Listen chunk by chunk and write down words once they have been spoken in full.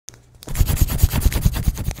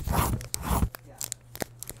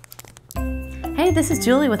Hey, this is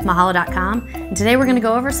Julie with mahalodotcom, and today we're going to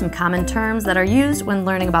go over some common terms that are used when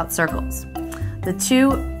learning about circles. The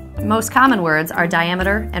two most common words are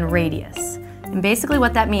diameter and radius. And basically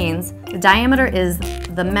what that means, the diameter is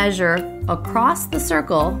the measure across the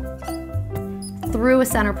circle through a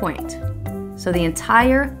center point. So the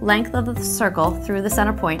entire length of the circle through the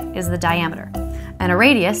center point is the diameter. And a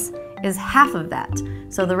radius is half of that.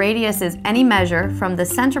 So the radius is any measure from the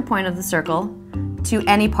center point of the circle to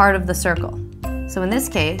any part of the circle. So in this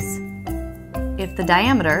case, if the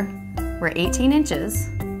diameter were 18 inches,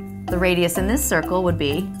 the radius in this circle would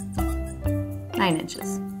be 9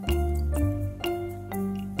 inches.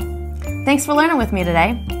 Thanks for learning with me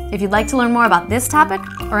today. If you'd like to learn more about this topic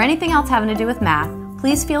or anything else having to do with math,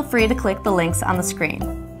 please feel free to click the links on the screen.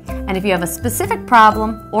 And if you have a specific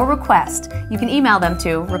problem or request, you can email them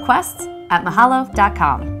to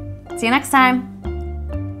requests@mahalodotcom. See you next time.